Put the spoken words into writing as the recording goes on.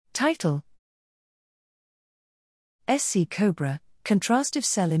Title: scCobra, Contrastive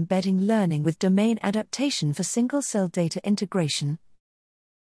Cell Embedding Learning with Domain Adaptation for Single-Cell Data Integration.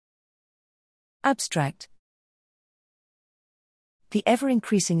 Abstract: The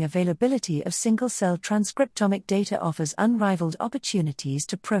ever-increasing availability of single-cell transcriptomic data offers unrivaled opportunities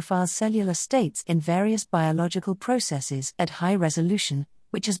to profile cellular states in various biological processes at high resolution,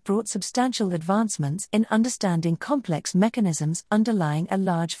 which has brought substantial advancements in understanding complex mechanisms underlying a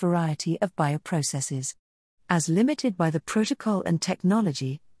large variety of bioprocesses. As limited by the protocol and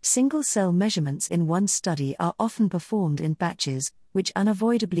technology, single-cell measurements in one study are often performed in batches, which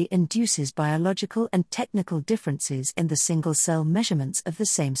unavoidably induces biological and technical differences in the single-cell measurements of the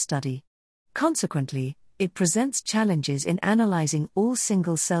same study. Consequently, it presents challenges in analyzing all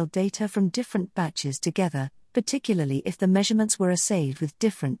single-cell data from different batches together, particularly if the measurements were assayed with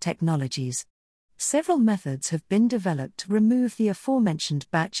different technologies. Several methods have been developed to remove the aforementioned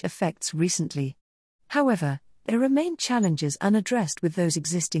batch effects recently. However, there remain challenges unaddressed with those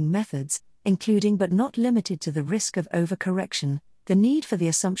existing methods, including but not limited to the risk of overcorrection, the need for the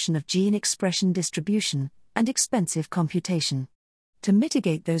assumption of gene expression distribution, and expensive computation. To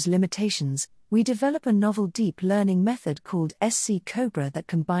mitigate those limitations, we develop a novel deep learning method called scCobra that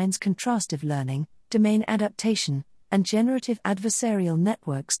combines contrastive learning, domain adaptation, and generative adversarial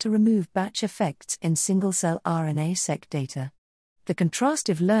networks to remove batch effects in single-cell RNA-seq data. The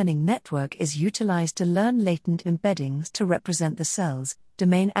contrastive learning network is utilized to learn latent embeddings to represent the cells.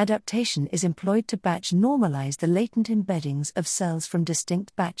 Domain adaptation is employed to batch normalize the latent embeddings of cells from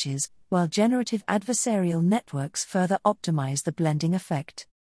distinct batches, while generative adversarial networks further optimize the blending effect.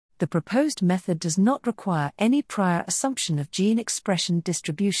 The proposed method does not require any prior assumption of gene expression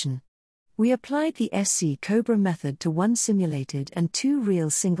distribution. We applied the scCobra method to 1 simulated and 2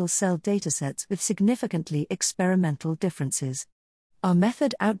 real single-cell datasets with significantly experimental differences. Our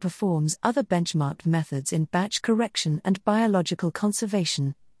method outperforms other benchmarked methods in batch correction and biological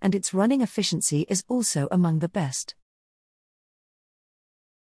conservation, and its running efficiency is also among the best.